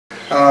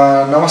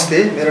नमस्ते,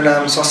 मेरो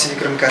नाम शशि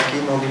विक्रम कार्की।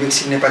 म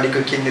विवेकशील नेपालीको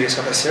केन्द्रीय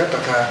सदस्य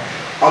तथा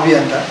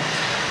अभियन्ता।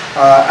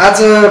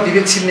 आज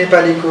विवेकशील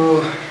नेपालीको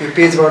यो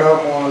पेजबाट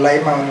म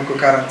लाइभमा आउनुको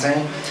कारण चाहिँ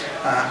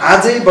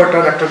आजैबाट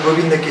डाक्टर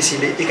गोविन्द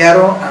केसीले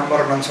 11औं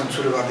आमरण अनसन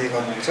सुरु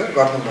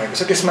गर्नुभएको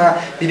छ। त्यसमा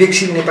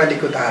विवेकशील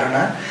नेपालीको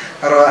धारणा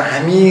र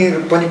हामी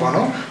पनि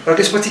भनौँ र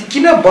त्यसपछि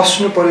किन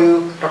बस्नु पर्यो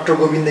डाक्टर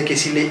गोविन्द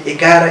केसीले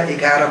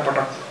 11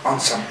 पटक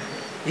अनसन,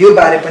 यो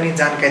बारे पनि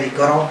जानकारी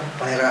गरौँ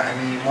भनेर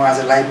म आज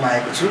लाइभमा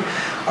आएको छु।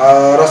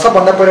 र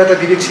सबभन्दा पहिला त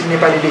विवेकशील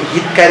नेपालीले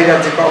हितकारी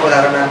राज्यको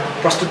अवधारणा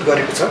प्रस्तुत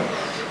गरेको छ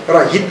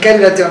र हितकारी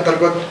राज्य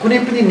अन्तर्गत कुनै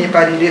पनि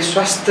नेपालीले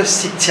स्वास्थ्य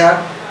शिक्षा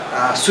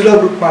सुलभ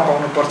रूपमा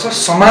पाउनुपर्छ,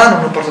 समान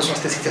हुनुपर्छ।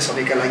 स्वास्थ्य शिक्षा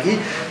सबैका लागि,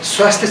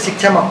 स्वास्थ्य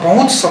शिक्षामा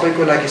पहुँच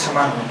सबैको लागि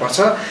समान हुनुपर्छ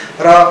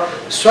र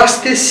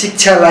स्वास्थ्य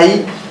शिक्षालाई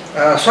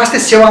स्वास्थ्य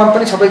सेवामा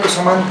पनि सबैको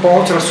समान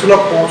पहुँच र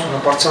सुलभ पहुँच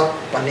हुनुपर्छ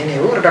भन्ने नै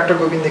हो। र डाक्टर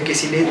गोविन्द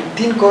केसीले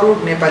 3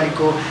 करोड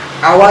नेपालीको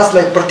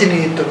आवाजलाई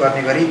प्रतिनिधित्व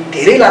गर्ने गरी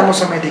धेरै लामो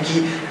समयदेखि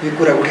यो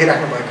कुरा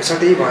उठाइराख्नु भएको छ।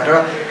 त्यही भएर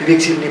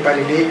विवेकशील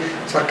नेपालीले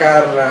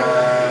सरकार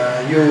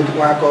यो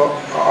उहाँको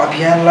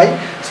अभियानलाई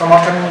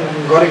समर्थन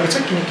गरेको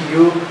छ, किनकि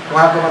यो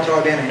उहाँको मात्र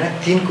अभियान होइन,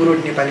 3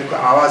 करोड नेपालीको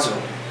आवाज हो।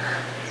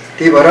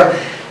 त्यही भएर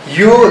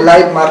यो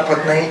लाइभ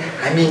मार्फत नै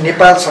हामी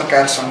नेपाल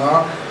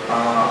सरकारसँग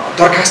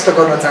दरखास्त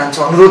गर्न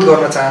चाहन्छौँ, अनुरोध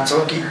गर्न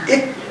चाहन्छौँ कि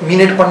 1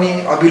 मिनेट पनि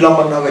अविलम्ब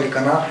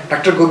नगरिकन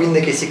डाक्टर गोविन्द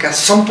केसीका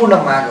सम्पूर्ण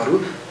मागहरू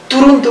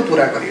तुरुन्त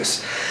पुरा गरियोस्।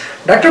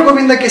 डाक्टर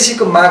गोविन्द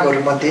केसीको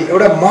मागहरूमध्ये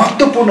एउटा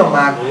महत्त्वपूर्ण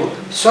माग हो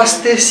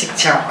स्वास्थ्य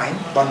शिक्षा ऐन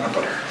बन्न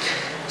पर्यो।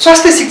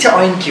 स्वास्थ्य शिक्षा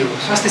ऐन के हो?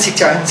 स्वास्थ्य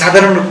शिक्षा ऐन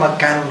साधारण रूपमा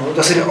कानुन हो,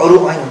 जसरी अरू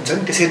ऐन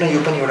हुन्छन् त्यसरी नै यो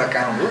पनि एउटा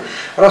कानुन हो।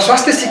 र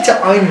स्वास्थ्य शिक्षा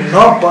ऐन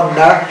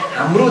नबन्दा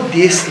हाम्रो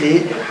देशले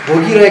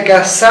भोगिरहेका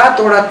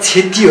 7वटा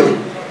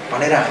क्षतिहरू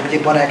भनेर हामीले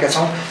बनाएका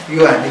छौँ।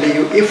 यो हामीले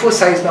यो A4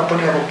 साइजमा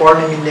पनि अब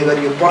पढ्न मिल्ने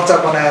गरी यो पर्चा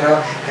बनाएर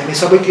हामी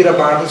सबैतिर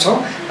बाँड्छौँ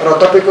र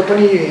तपाईँको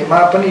पनि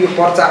यो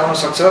पर्चा आउन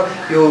सक्छ,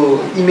 यो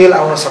इमेल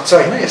आउन सक्छ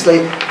होइन। यसलाई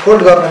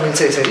फोल्ड गर्न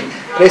मिल्छ यसरी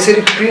र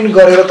यसरी प्रिन्ट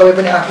गरेर तपाईँ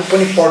पनि आफू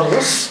पनि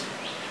पढ्नुहोस्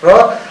र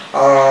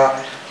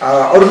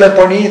अरूलाई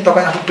पनि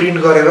तपाईँ आफू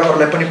प्रिन्ट गरेर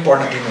अरूलाई पनि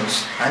पढ्न दिनुहोस्।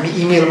 हामी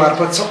इमेल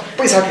मार्फत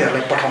सबै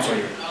साथीहरूलाई पठाउँछौँ।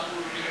 यो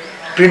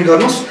प्रिन्ट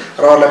गर्नुहोस्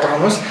र अरूलाई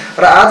पठाउनुहोस्।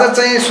 र आज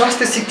चाहिँ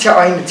स्वास्थ्य शिक्षा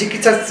ऐन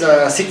चिकित्सा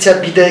शिक्षा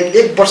विधेयक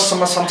 1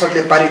 वर्षसम्म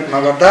संसदले पारित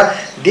नगर्दा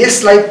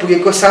देशलाई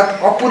पुगेको 7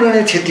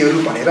 अपूरणीय क्षतिहरू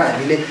भनेर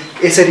हामीले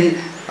यसरी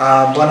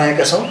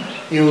बनाएका छौँ।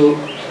 यो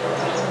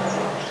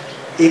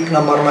 1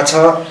 नम्बरमा छ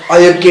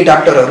अयोग्य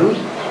डाक्टरहरू,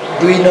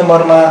 2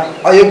 नम्बरमा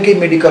अयोग्य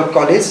मेडिकल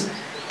कलेज,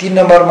 3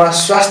 नम्बरमा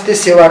स्वास्थ्य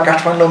सेवा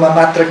काठमाडौँमा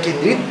मात्र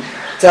केन्द्रित,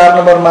 4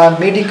 नम्बरमा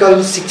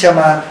मेडिकल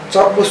शिक्षामा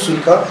चर्को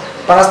शुल्क,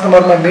 5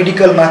 नम्बरमा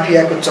मेडिकल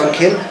माफियाको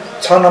चलखेल,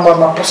 6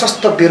 नम्बरमा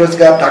प्रशस्त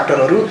बेरोजगार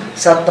डाक्टरहरू,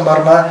 7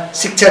 नम्बरमा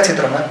शिक्षा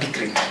क्षेत्रमा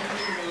विकृति।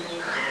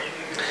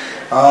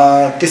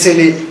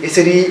 त्यसैले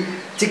यसरी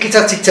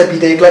चिकित्सा शिक्षा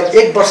विधेयकलाई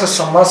 1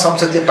 वर्षसम्म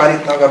संसदले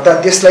पारित नगर्दा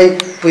देशलाई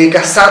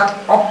पुगेका 7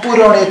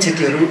 अपूरणीय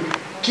क्षतिहरू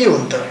के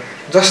हुन् त?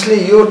 जसले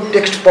यो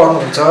टेक्स्ट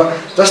पढ्नुहुन्छ,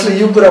 जसले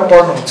यो कुरा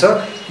पढ्नुहुन्छ,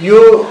 यो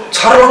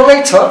छर्लङ्गै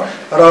छ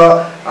र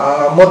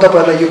म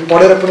तपाईँलाई यो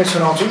पढेर पनि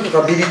सुनाउँछु र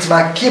विदितमा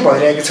के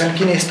भइरहेको छन्,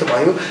 किन यस्तो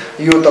भयो,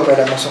 यो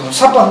तपाईँलाई म सुनाउँछु।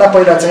 सबभन्दा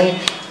पहिला चाहिँ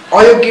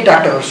अयोग्य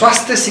डाक्टरहरू,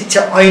 स्वास्थ्य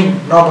शिक्षा ऐन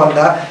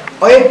नबन्दा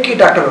अयोग्य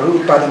डाक्टरहरू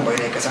उत्पादन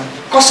भइरहेका छन्।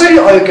 कसरी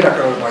अयोग्य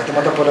डाक्टरहरू भयो त म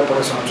तपाईँलाई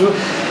पढेर सुनाउँछु।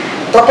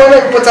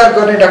 तपाईँलाई उपचार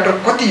गर्ने डाक्टर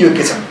कति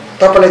योग्य छन्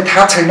तपाईँलाई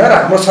थाहा छैन र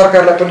हाम्रो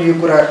सरकारलाई पनि यो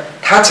कुरा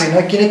थाहा छैन,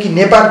 किनकि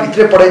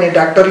नेपालभित्रै पढाइने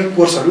डाक्टरी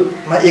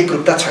कोर्सहरूमा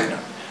एकरूपता छैन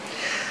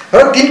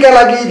र तिनका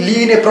लागि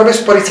लिइने प्रवेश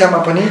परीक्षामा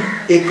पनि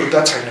एकरूपता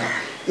छैन।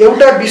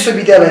 एउटा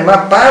विश्वविद्यालयमा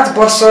 5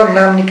 वर्ष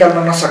नाम निकाल्न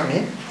नसक्ने,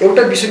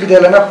 एउटा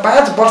विश्वविद्यालयमा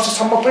 5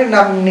 वर्षसम्म पनि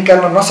नाम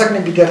निकाल्न नसक्ने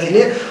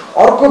विद्यार्थीले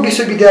अर्को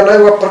विश्वविद्यालय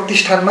वा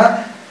प्रतिष्ठानमा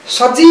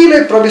सजिलै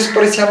प्रवेश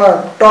परीक्षामा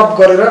टप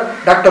गरेर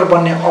डाक्टर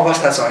बन्ने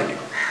अवस्था छ अहिले,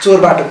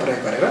 चोरबाटो प्रयोग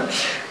गरेर।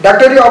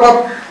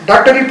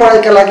 डाक्टरी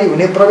पढाइका लागि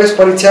हुने प्रवेश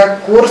परीक्षा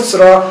कोर्स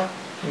र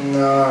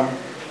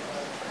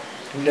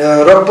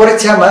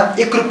परीक्षामा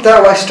एकरूपता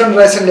वा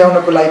स्ट्यान्डर्डाइजेसन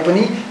ल्याउनको लागि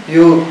पनि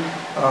यो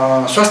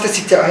स्वास्थ्य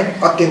शिक्षा ऐन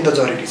अत्यन्त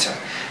जरुरी छ।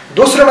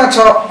 दोस्रोमा छ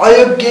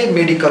अयोग्य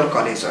मेडिकल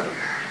कलेजहरू।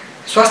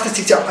 स्वास्थ्य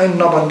शिक्षा ऐन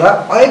नबन्दा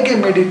अयोग्य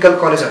मेडिकल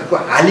कलेजहरूको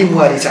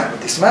हालिमुहारी छ हाम्रो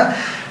देशमा।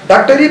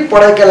 डाक्टरी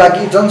पढाइका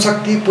लागि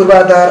जनशक्ति,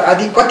 पूर्वाधार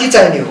आदि कति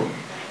चाहिने हो?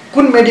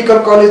 कुन मेडिकल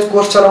कलेज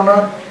कोर्स चलाउन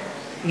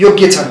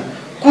योग्य छन्,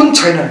 कुन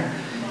छैनन्,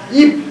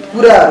 यी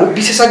कुराहरू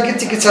विशेषज्ञ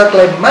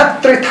चिकित्सकलाई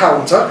मात्रै थाहा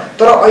हुन्छ।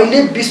 तर अहिले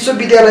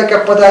विश्वविद्यालयका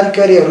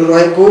पदाधिकारीहरू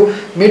रहेको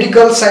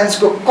मेडिकल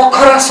साइन्सको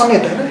कखरा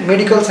समेत होइन,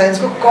 मेडिकल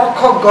साइन्सको क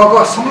ख ग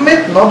घ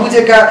समेत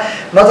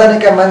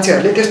नजानेका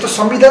मान्छेहरूले त्यस्तो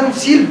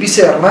संवेदनशील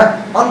विषयहरूमा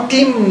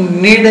अन्तिम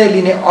निर्णय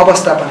लिने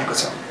अवस्था बनेको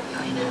छ,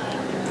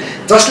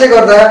 जसले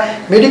गर्दा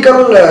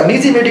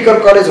निजी मेडिकल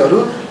कलेजहरू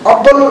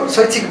अब्बल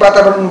शैक्षिक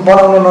वातावरण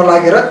बनाउन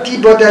नलागेर ती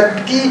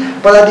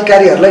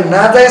पदाधिकारीहरूलाई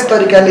नाजायज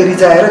तरिकाले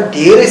रिजाएर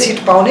धेरै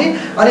सिट पाउने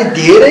अनि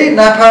धेरै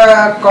नाफा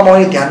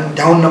कमाउने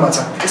ध्यानमा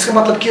छन्। यसको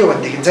मतलब के हो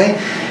भनेदेखि चाहिँ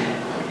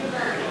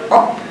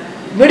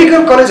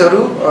मेडिकल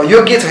कलेजहरू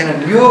योग्य छैनन्।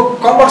 यो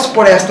कमर्स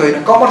पढे जस्तो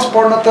होइन, कमर्स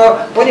पढ्न त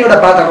पनि एउटा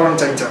वातावरण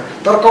चाहिन्छ।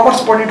 तर कमर्स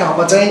पढ्ने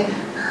ठाउँमा चाहिँ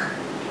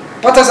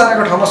 50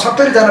 जनाको ठाउँमा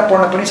 70 जना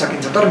पढ्न पनि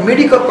सकिन्छ। तर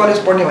मेडिकल कलेज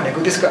पढ्ने भनेको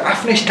त्यसको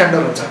आफ्नै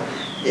स्ट्यान्डर्ड हुन्छ।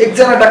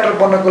 एकजना डाक्टर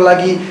बन्नको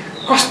लागि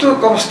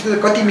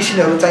कति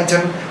मेसिनहरू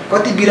चाहिन्छन्,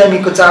 कति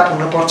बिरामीको चाप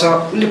हुनुपर्छ,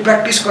 उसले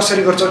प्र्याक्टिस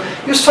कसरी गर्छ,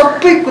 यो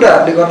सबै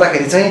कुराहरूले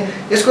गर्दाखेरि चाहिँ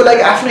यसको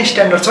लागि आफ्नै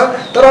स्ट्यान्डर्ड छ।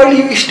 तर अहिले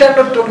यो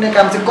स्ट्यान्डर्ड तोक्ने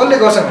काम चाहिँ कसले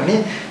गर्छ भने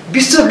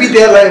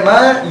विश्वविद्यालयमा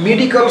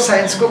मेडिकल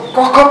साइन्सको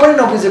कख पनि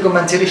नबुझेको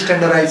मान्छेले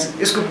स्ट्यान्डर्डाइज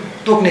यसको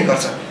तोक्ने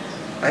गर्छ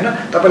हैन।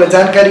 तपाईलाई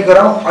जानकारी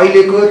गराउँ,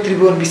 अहिलेको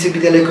त्रिभुवन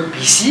विश्वविद्यालयको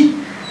भिसी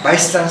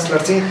भाइस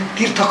चान्सलर चाहिँ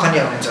तीर्थ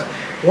खनिया हुनुहुन्छ।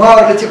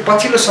 उहाँहरूले चाहिँ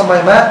पछिल्लो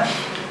समयमा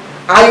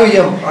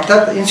आइओएम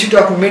अर्थात्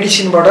इन्स्टिट्युट अफ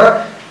मेडिसिनबाट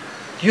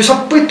यो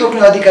सबै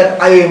तोक्ने अधिकार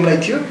आइओएमलाई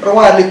थियो र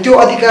उहाँहरूले त्यो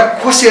अधिकार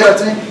खोसेर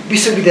चाहिँ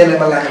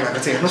विश्वविद्यालयमा लाने भएको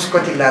चाहिँ हेर्नुहोस्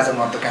कति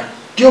लाजमर्दो काम।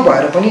 त्यो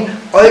भएर पनि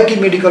अयोग्य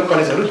मेडिकल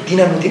कलेजहरू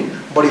दिनानुदिन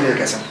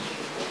बढिरहेका छन्।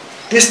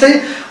 त्यस्तै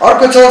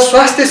अर्को छ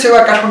स्वास्थ्य सेवा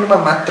काठमाडौँमा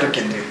मात्र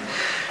केन्द्रित।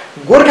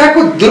 गोर्खाको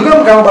दुर्गम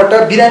गाउँबाट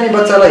बिरामी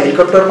बच्चालाई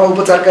हेलिकप्टरमा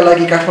उपचारका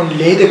लागि काठमाडौँ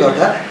ल्याइदै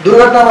गर्दा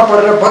दुर्घटनामा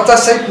परेर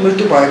बच्चासहित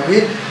मृत्यु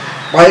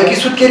भएकी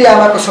सुत्केरी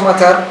आमाको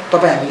समाचार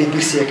तपाईँ हामीले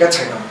बिर्सिएका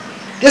छैनौँ।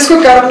 त्यसको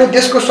कारणले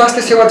देशको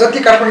स्वास्थ्य सेवा जति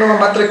काठमाडौँमा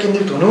मात्र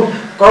केन्द्रित हुनु,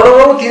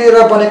 करोडौँ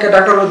तिरेर बनेका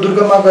डाक्टरहरू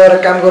दुर्गममा गएर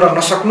काम गर्न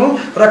नसक्नु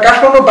र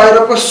काठमाडौँ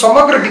बाहिरको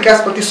समग्र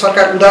विकासप्रति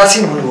सरकार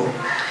उदासीन हुनु हो।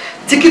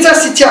 चिकित्सा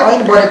शिक्षा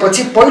ऐन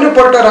बनेपछि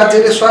पहिलोपल्ट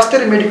राज्यले स्वास्थ्य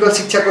र मेडिकल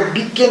शिक्षाको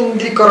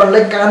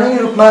विकेन्द्रीकरणलाई कानुनी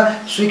रूपमा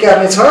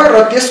स्वीकार्नेछ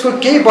र त्यसको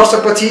केही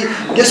वर्षपछि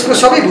देशको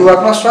सबै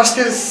भूभागमा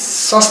स्वास्थ्य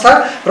संस्था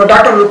र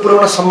डाक्टरहरू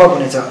पुर्याउन सम्भव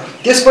हुनेछ।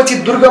 त्यसपछि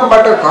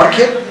दुर्गमबाट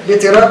घरखेत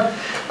बेचेर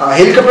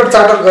हेलिकप्टर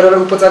चार्टर गरेर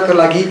उपचारका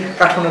लागि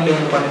काठमाडौँ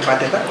ल्याउनु पर्ने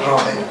बाध्यता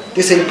रहँदैन।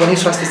 त्यसैले पनि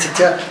स्वास्थ्य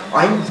शिक्षा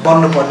ऐन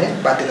बन्नुपर्ने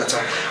बाध्यता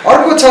छ।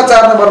 अर्को छ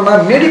 4 नम्बरमा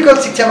मेडिकल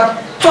शिक्षामा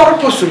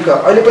चर्को शुल्क।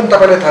 अहिले पनि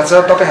तपाईँलाई थाहा छ,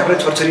 तपाईँ हाम्रो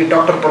छोरछोरी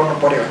डाक्टर पढाउनु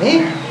पर्यो भने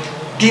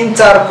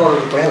 3-4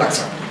 करोड रुपैयाँ लाग्छ।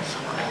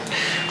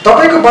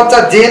 तपाईको बच्चा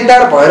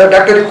जेएनदार भएर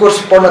डाक्टरी कोर्स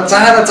पढ्न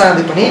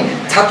चाहँदै पनि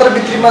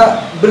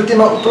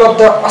छात्रवृत्तिमा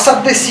उपलब्ध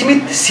असाध्यै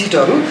सीमित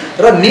सिटहरू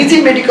र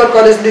निजी मेडिकल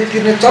कलेजले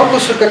तिर्ने चल्को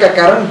शुल्कका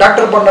कारण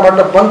डाक्टर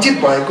बन्नबाट वञ्चित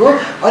भएको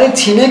अनि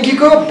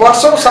छिमेकीको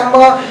वर्षौंसम्म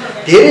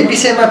धेरै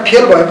विषयमा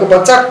फेल भएको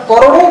बच्चा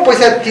करोडौं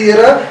पैसा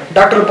तिरेर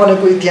डाक्टर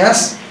बनेको इतिहास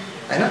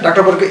हैन,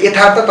 डाक्टर बनेको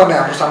यथार्थ तपाईँ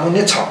हाम्रो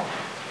सामुन्ने छ।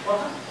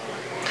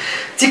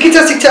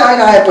 चिकित्सा शिक्षा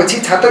ऐन आएपछि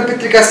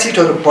छात्रवृत्तिका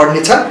सिटहरू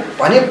बढ्नेछन्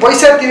भने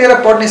पैसा तिरेर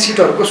पढ्ने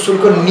सिटहरूको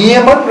शुल्क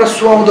नियमन र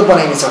सुहाउँदो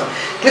बनाइनेछ।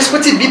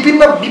 त्यसपछि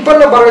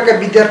विपन्न वर्गका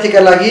विद्यार्थीका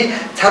लागि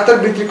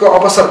छात्रवृत्तिको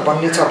अवसर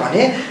बन्नेछ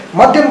भने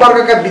मध्यम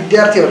वर्गका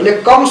विद्यार्थीहरूले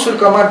कम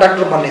शुल्कमा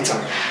डाक्टर बन्नेछन्।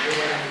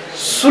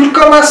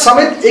 शुल्कमा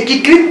समेत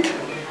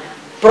एकीकृत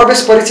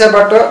प्रवेश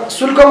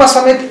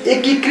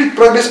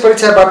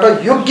परीक्षाबाट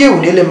योग्य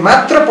हुनेले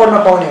मात्र पढ्न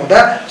पाउने हुँदा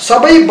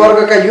सबै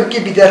वर्गका योग्य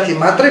विद्यार्थी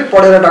मात्रै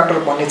पढेर डाक्टर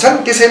बन्नेछन्।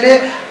 त्यसैले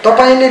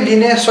तपाईले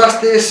लिने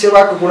स्वास्थ्य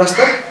सेवाको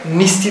गुणस्तर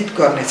निश्चित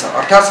गर्नेछ।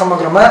 अर्थात्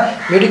समग्रमा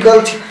मेडिकल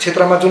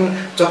क्षेत्रमा जुन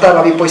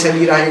जताभावी पैसा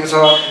लिइरहेको छ,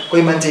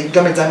 कोही मान्छे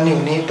एकदमै जान्ने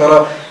हुने तर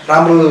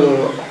राम्रो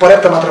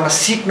पर्याप्त मात्रामा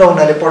सिट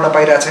नहुनाले पढ्न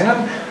पाइरहेको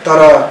छैनन्,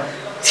 तर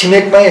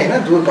छिमेकमै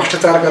हैन जो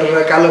भ्रष्टाचार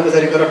गरेर कालो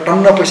बजारी गरेर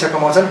टन्न पैसा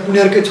कमाउँछन्,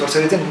 उनीहरुकै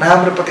छोरछोरी चाहिँ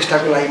नाम र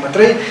प्रतिष्ठाको लागि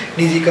मात्रै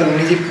निजी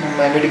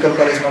मेडिकल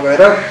कलेजमा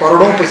गएर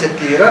करोडौं पैसा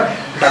तिरेर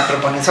डाक्टर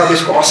बनिन्छ। अब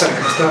यसको असर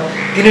हेर्नुस् त,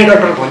 तिनै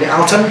डाक्टर भोलि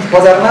आउँछन्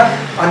बजारमा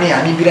अनि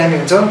हामी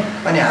बिरामी हुन्छौँ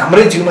अनि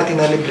हाम्रै जिउमा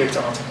तिनीहरूले ब्लेड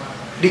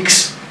चलाउँछन्। रिक्स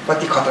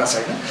कति खतरा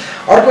छ हैन।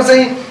 अर्को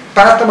चाहिँ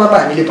 5 नम्बरमा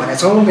हामीले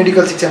भनेछौँ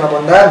मेडिकल शिक्षा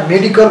नभन्दा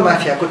मेडिकल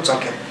माफियाको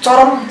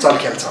चरम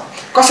चलखेल छ।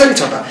 कसरी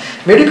छ त?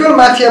 मेडिकल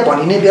माफिया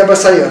भनिने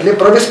व्यवसायीहरूले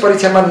प्रवेश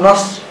परीक्षामा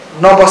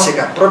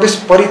नबसेका, प्रवेश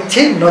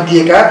परीक्षा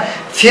नदिएका,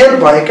 फेल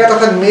भएका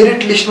तथा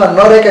मेरिट लिस्टमा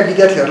नरहेका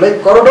विद्यार्थीहरूलाई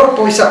करोडौं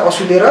पैसा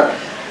असुलेर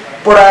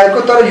पढाएको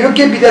तर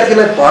योग्य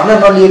विद्यार्थीलाई भर्न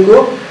नलिएको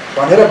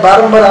भनेर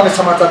बारम्बार आउने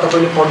समाचार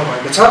तपाईले पढ्नु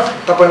भएको छ।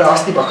 तपाईलाई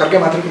अस्ति भर्खरकै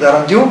मात्र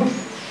उदाहरण दिउँ,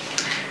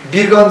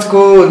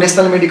 वीरगञ्जको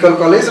नेशनल मेडिकल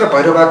कलेज र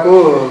भैरवाको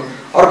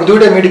अर्को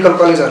दुईटा मेडिकल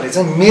कलेजहरूले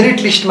चाहिँ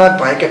मेरिट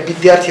लिस्टमा भएका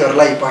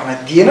विद्यार्थीहरूलाई भर्ना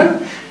दिएनन्।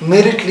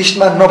 मेरिट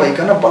लिस्टमा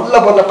नभइकन बल्ल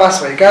बल्ल पास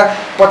भएका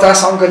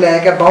 50 अङ्क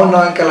ल्याएका 52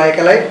 अङ्क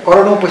ल्याएकालाई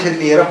करोडौं पैसा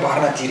लिएर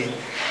भर्ना तिरे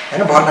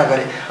हैन, भर्ना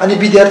गरे। अनि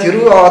विद्यार्थीहरू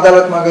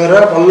अदालतमा गएर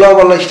बल्ल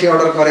बल्ल स्टे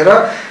अर्डर गरेर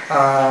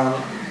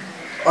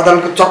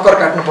अदालतको चक्कर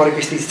काट्नु परेको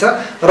स्थिति छ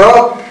र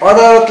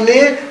अदालतले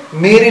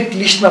मेरिट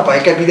लिस्टमा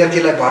भएका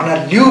विद्यार्थीलाई भर्ना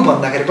लिऊ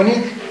भन्दाखेरि पनि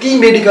ती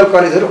मेडिकल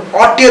कलेजहरू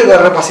अटेर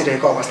गरेर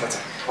बसिरहेको अवस्था छ।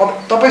 अब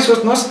तपाईँ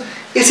सोच्नुहोस्,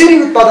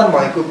 यसरी उत्पादन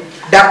भएको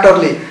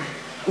डाक्टरले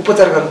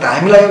उपचार गर्न त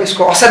हामीलाई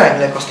यसको असर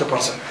हामीलाई कस्तो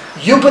पर्छ?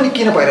 यो पनि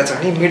किन भइरहेछ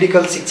भने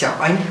मेडिकल शिक्षा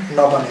ऐन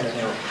नबनेर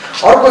नै हो।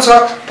 अर्को छ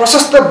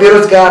प्रशस्त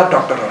बेरोजगार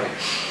डाक्टरहरू।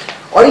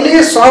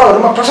 अहिले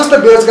सहरहरूमा प्रशस्त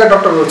बेरोजगार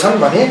डाक्टरहरू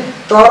छन् भने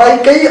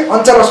तराईकै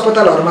अञ्चल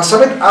अस्पतालहरूमा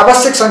समेत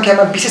आवश्यक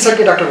सङ्ख्यामा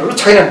विशेषज्ञ डाक्टरहरू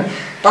छैनन्।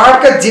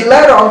 पहाडका जिल्ला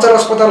र अञ्चल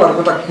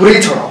अस्पतालहरूको त कुरै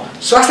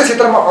छोडौँ, स्वास्थ्य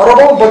क्षेत्रमा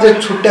अरबौं बजेट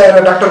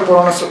छुट्याएर डाक्टर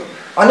पुर्याउन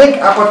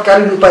अनेक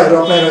आपतकालीन उपायहरू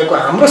अपनाइरहेको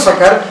हाम्रो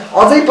सरकार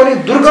अझै पनि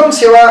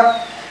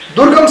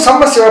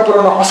दुर्गमसम्म सेवा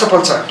पुर्याउन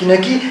असफल छ,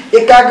 किनकि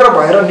एकाग्र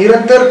भएर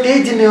निरन्तर त्यही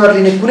जिम्मेवार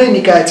लिने कुनै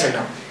निकाय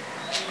छैन।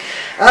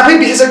 आफै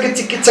विशेषज्ञ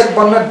चिकित्सक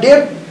बन्न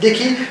 1.5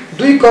 देखि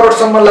 2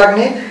 करोडसम्म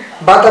लाग्ने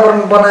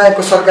वातावरण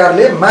बनाएको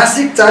सरकारले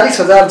मासिक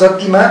 40,000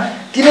 जतिमा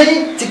तिनै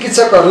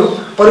चिकित्सकहरू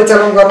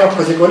परिचालन गर्न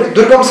खोजेकोले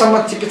दुर्गमसम्म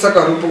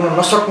चिकित्सकहरू पुग्न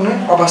नसक्ने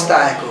अवस्था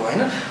आएको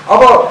होइन।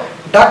 अब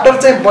डाक्टर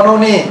चाहिँ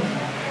बनाउने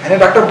होइन,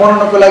 डाक्टर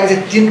बनाउनको लागि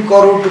चाहिँ 3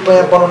 करोड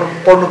रुपैयाँ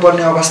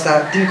पर्नुपर्ने अवस्था,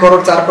 3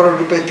 करोड 4 करोड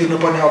रुपैयाँ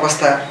तिर्नुपर्ने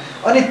अवस्था।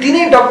 अनि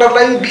तिनै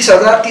डाक्टरलाई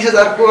 20,000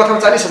 30,000को अथवा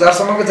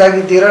 40,000सम्मको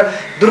जागिर दिएर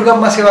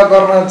दुर्गममा सेवा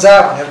गर्न जा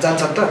भनेर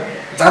जान्छन् त?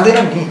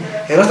 जाँदैनन् नि।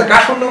 हेर्नुहोस् त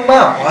काठमाडौँमा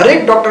हरेक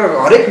डाक्टर,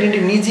 हरेक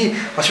निजी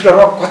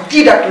हस्पिटलमा कति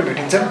डाक्टर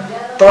भेटिन्छन्,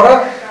 तर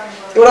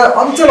एउटा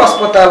अञ्चल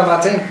अस्पतालमा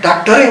चाहिँ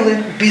डाक्टरै हुँदैन,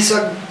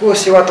 विशेषज्ञको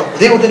सेवा त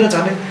हुँदैन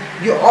झन्।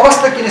 यो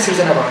अवस्था किन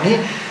सिर्जना भयो भने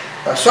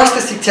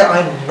स्वास्थ्य शिक्षा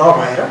ऐन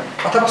नभएर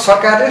अथवा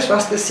सरकारले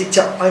स्वास्थ्य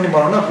शिक्षा ऐन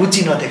बनाउन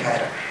रुचि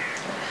नदेखाएर।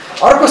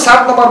 अर्को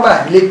 7 नम्बरमा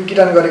हामीले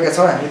किटान गरेका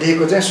छौँ, हामीले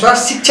देखेको चाहिँ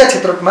स्वास्थ्य शिक्षा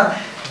क्षेत्रमा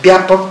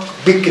व्यापक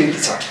विकृति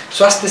छ।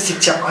 स्वास्थ्य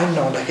शिक्षा ऐन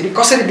नहुँदाखेरि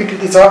कसरी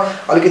विकृति छ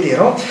अलिकति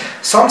हेरौँ।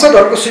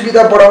 सांसदहरूको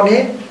सुविधा बढाउने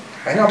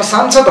होइन, अब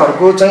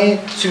सांसदहरूको चाहिँ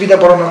सुविधा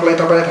बढाउनको लागि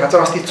तपाईँलाई थाहा छ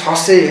अस्ति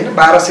 600 होइन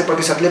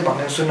 1200%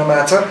 भन्ने सुन्नमा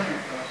आएको छ,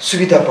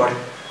 सुविधा बढ्यो,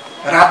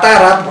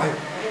 रातारात भयो,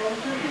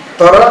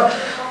 तर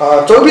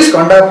 24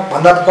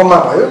 घण्टाभन्दा कममा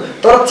भयो।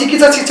 तर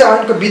चिकित्सा शिक्षा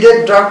ऐनको विधेयक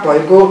ड्राफ्ट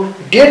भएको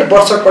 1.5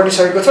 वर्ष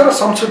कटिसकेको छ र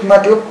संसदमा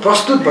त्यो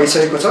प्रस्तुत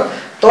भइसकेको छ,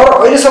 तर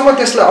अहिलेसम्म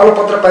त्यसलाई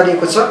अलपत्र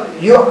पारिएको छ।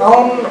 यो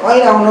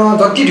ऐन आउन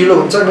जति ढिलो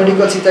हुन्छ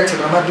मेडिकल शिक्षा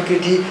क्षेत्रमा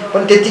विकृति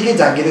पनि त्यत्तिकै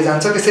झाँगिँदै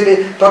जान्छ। त्यसैले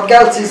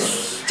तत्काल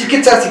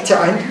चिकित्सा शिक्षा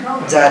ऐन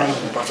जारी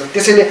हुनुपर्छ।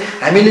 त्यसैले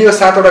हामीले यो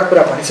 7वटा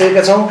कुरा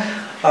भनिसकेका छौँ।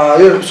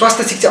 यो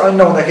स्वास्थ्य शिक्षा ऐन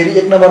नहुँदाखेरि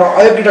 1 नम्बरमा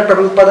अयोग्य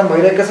डाक्टरहरू उत्पादन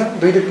भइरहेका छन्,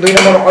 2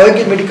 नम्बरमा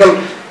अयोग्य मेडिकल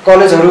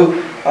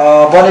कलेजहरू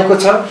बनेको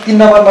छ, 3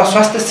 नम्बरमा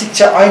स्वास्थ्य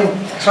शिक्षा ऐन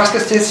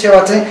स्वास्थ्य सेवा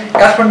चाहिँ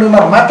काठमाडौँमा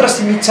मात्र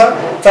सीमित छ,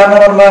 4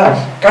 नम्बरमा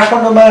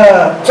काठमाडौँमा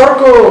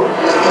चर्को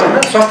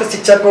स्वास्थ्य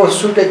शिक्षाको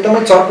शुल्क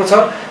एकदमै चर्को छ,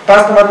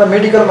 5 नम्बरमा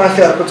मेडिकल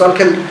माफियाहरूको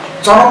चलखेल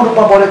चरम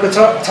रूपमा बढेको छ,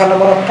 6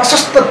 नम्बरमा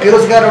प्रशस्त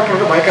बेरोजगार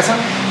डाक्टरहरू भएका छन्,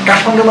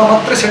 काठमाडौँमा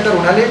मात्रै सेन्टर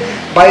हुनाले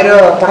बाहिर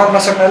पढाउन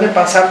नसक्नाले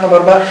 7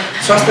 नम्बरमा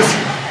स्वास्थ्य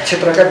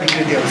क्षेत्रका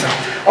विकृतिहरू छन्।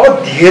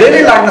 अब धेरै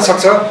नै लाग्न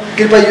सक्छ,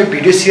 कृपया यो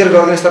भिडियो सेयर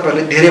गरिदिनुहोस्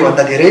तपाईँहरूले,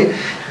 धेरैभन्दा धेरै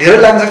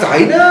लाग्न सक्छ।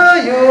 होइन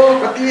यो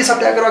कति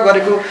सत्याग्रह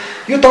गरेको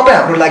यो तपाईँ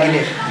हाम्रो लागि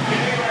नै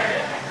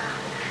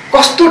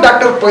कस्तो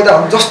डाक्टर पैदा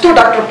हुन्छ, जस्तो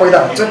डाक्टर पैदा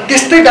हुन्छ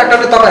त्यस्तै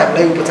डाक्टरले तपाईँ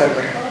हामीलाई उपचार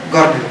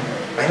गर्ने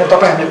होइन।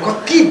 तपाईँ हामीले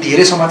कति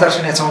धेरै समाचार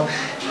सुनेका छौँ,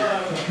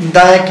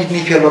 दायाँ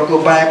किडनी फेल भएको,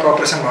 बायाँको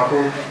अपरेसन भएको,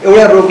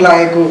 एउटा रोग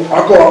लागेको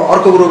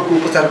अर्को रोगको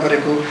उपचार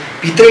गरेको,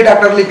 भित्रै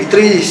डाक्टरले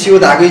भित्रै सियो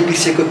धागै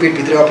बिर्सेको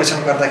पेटभित्रै अपरेसन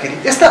गर्दाखेरि।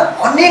 यस्ता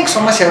अनेक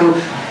समस्याहरू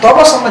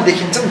तबसम्म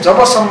देखिन्छन्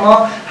जबसम्म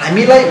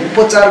हामीलाई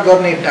उपचार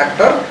गर्ने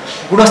डाक्टर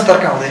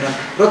गुणस्तरका हुँदैनन्,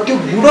 र त्यो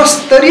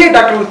गुणस्तरीय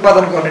डाक्टर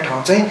उत्पादन गर्ने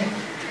ठाउँ चाहिँ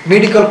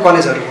मेडिकल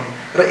कलेजहरू हुन्।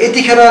 र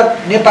यतिखेर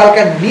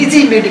नेपालका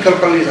निजी मेडिकल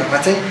कलेजहरूमा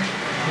चाहिँ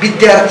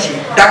विद्यार्थी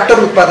डाक्टर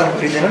उत्पादन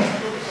गरिँदैनन्,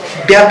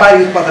 व्यापारी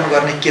उत्पादन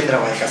गर्ने केन्द्र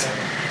भएका छन्।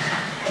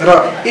 र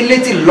यसले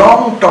चाहिँ लङ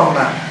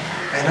टर्ममा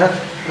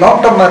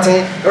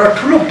चाहिँ एउटा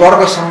ठुलो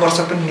वर्ग सङ्घर्ष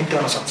पनि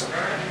निम्त्याउन सक्छ।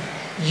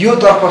 यो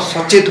तर्फ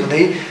सचेत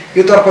हुँदै,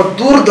 यो तर्फ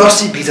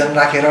दूरदर्शी भिजन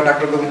राखेर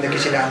डाक्टर गोविन्द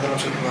केसीले आन्दोलन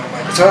सुरु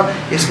गर्नुभएको छ।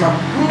 यसमा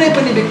कुनै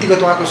पनि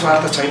व्यक्तिगत उहाँको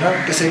स्वार्थ छैन।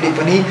 त्यसैले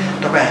पनि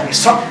तपाईँ हामी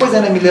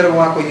सबैजना मिलेर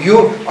उहाँको यो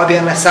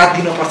अभियानलाई साथ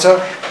दिनुपर्छ।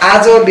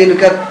 आज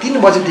बेलुका 3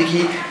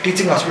 बजेदेखि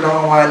टिचिङ हस्पिटलमा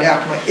उहाँले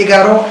आफ्नो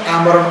 11औं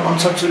आमरण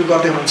अनसन सुरु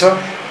गर्दै हुनुहुन्छ।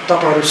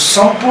 तपाईँहरू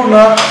सम्पूर्ण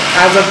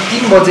आज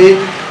 3 बजे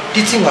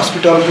टिचिङ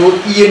हस्पिटलको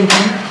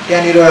इएनटी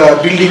त्यहाँनिर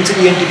बिल्डिङ छ,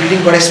 इएनटी बिल्डिङ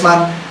गणेशमान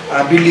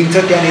बिल्डिङ छ,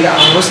 त्यहाँनिर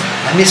आउनुहोस्।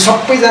 हामी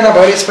सबैजना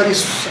भएर यसपालि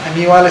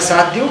हामी उहाँलाई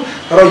साथ दिउँ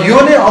र यो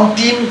नै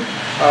अन्तिम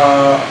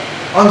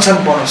अनसन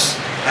बनोस्।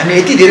 हामी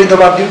यति धेरै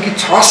दबाब दिउँ कि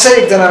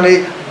 601 जनाले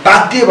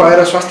बाध्य भएर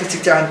स्वास्थ्य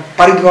शिक्षा ऐन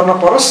पारित गर्न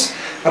परोस्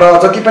र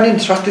जति पनि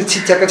स्वास्थ्य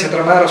शिक्षाका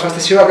क्षेत्रमा र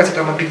स्वास्थ्य सेवाका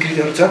क्षेत्रमा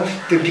विकृतिहरू छ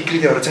त्यो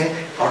विकृतिहरू चाहिँ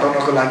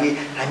हटाउनको लागि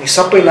हामी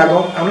सबै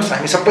लागौँ। आउनुहोस्,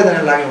 हामी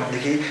सबैजना लाग्यौँ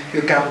भनेदेखि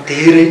यो काम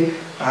धेरै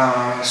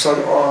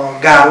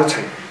गाह्रो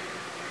छैन।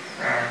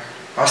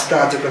 हस्त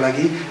आजको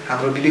लागि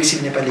हाम्रो विवेकशील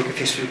नेपालीको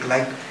फेसबुक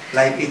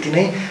लाइभ यति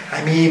नै।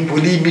 हामी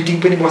भोलि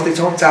मिटिङ पनि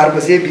बस्दैछौँ 4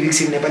 बजे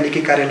विवेकशील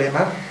नेपालीकै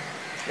कार्यालयमा।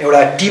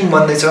 एउटा टिम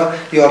बन्दैछ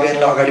यो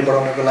अभियानलाई अगाडि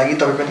बढाउनको लागि।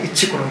 तपाईँ पनि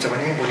इच्छुक हुनुहुन्छ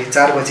भने भोलि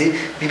 4 बजे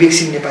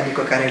विवेकशील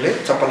नेपालीको कार्यालय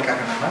चप्पल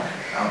कारखानामा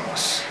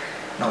आउनुहोस्।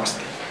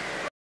 नमस्ते।